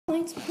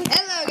Planes.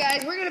 Hello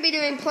guys, we're going to be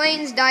doing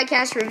Planes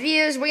Diecast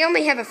reviews. We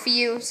only have a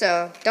few,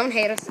 so don't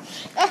hate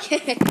us.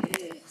 Okay.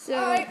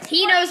 So,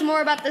 he knows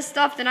more about this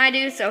stuff than I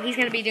do, so he's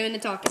going to be doing the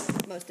talking,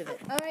 most of it.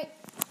 Alright,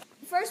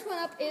 first one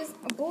up is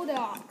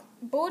BullDog.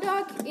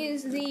 BullDog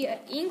is the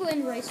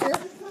England racer in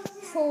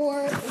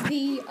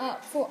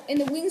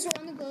the Wings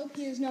Around the Globe.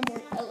 He is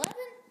number 11.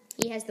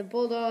 He has the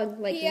BullDog,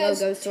 He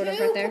logo sort of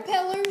right there. He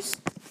has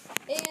 2 propellers,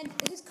 and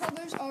his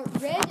colors are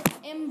red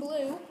and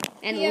blue.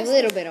 And a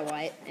little bit of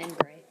white and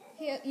gray.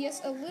 Yes,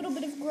 a little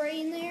bit of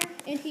gray in there,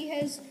 and he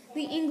has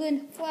the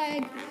England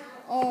flag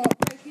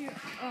right here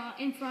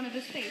in front of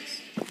his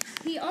face.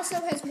 He also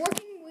has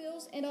working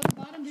wheels, and on the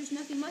bottom there's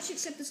nothing much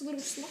except this little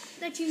slot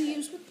that you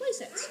use with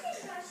playsets.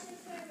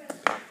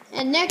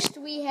 And next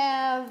we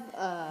have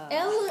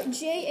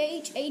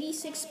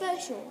LJH86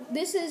 Special.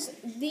 This is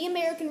the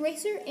American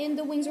racer in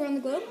the Wings Around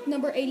the Globe,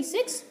 number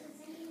 86.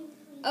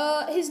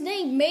 His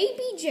name may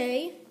be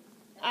Jay.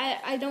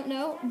 I don't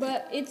know,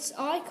 but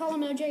I call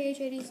him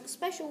LJH86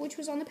 Special, which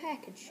was on the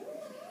package.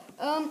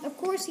 Of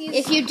course, he's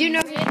if you do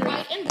know red,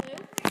 white, and blue.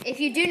 If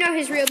you do know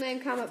his real name,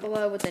 comment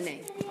below with the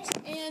name.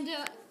 And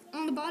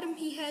on the bottom,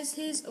 he has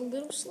his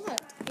little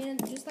slot. And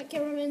just like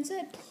cameraman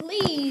said,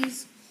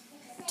 please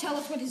tell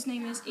us what his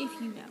name is if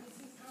you know.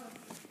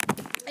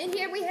 And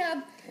here we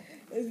have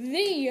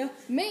the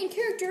main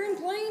character in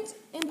Planes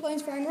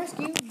Fire and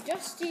Rescue,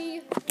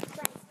 Dusty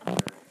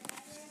Crop.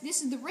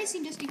 This is the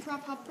Racing Dusty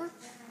Crop Hopper.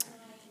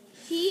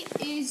 He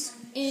is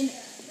in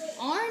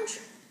orange,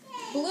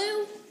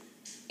 blue,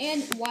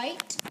 and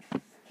white.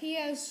 He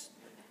has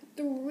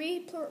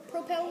 3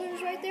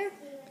 propellers right there.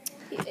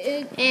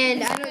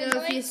 And I don't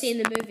know if you've seen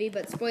the movie,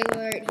 but spoiler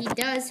alert, he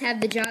does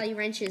have the Jolly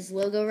Ranchers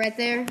logo right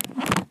there.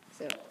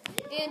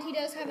 And he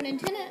does have an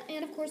antenna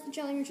and, of course, the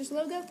Jolly Ranchers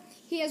logo.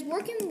 He has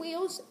working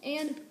wheels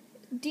and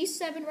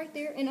D7 right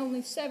there, and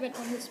only 7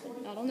 on this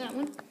one, not on that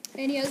one.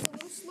 And he has a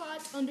little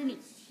slot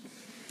underneath.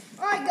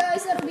 Alright,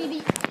 guys, that'll be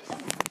the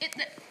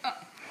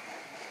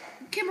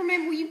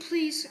cameraman, will you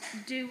please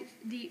do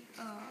the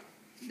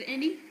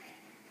ending?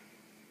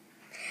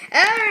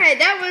 Alright,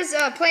 that was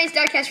Planes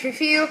Diecast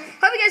review.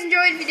 Hope you guys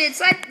enjoyed. If you did,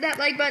 slap that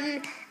like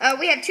button.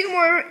 We have 2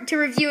 more to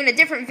review in a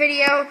different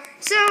video.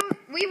 So,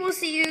 we will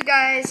see you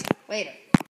guys later.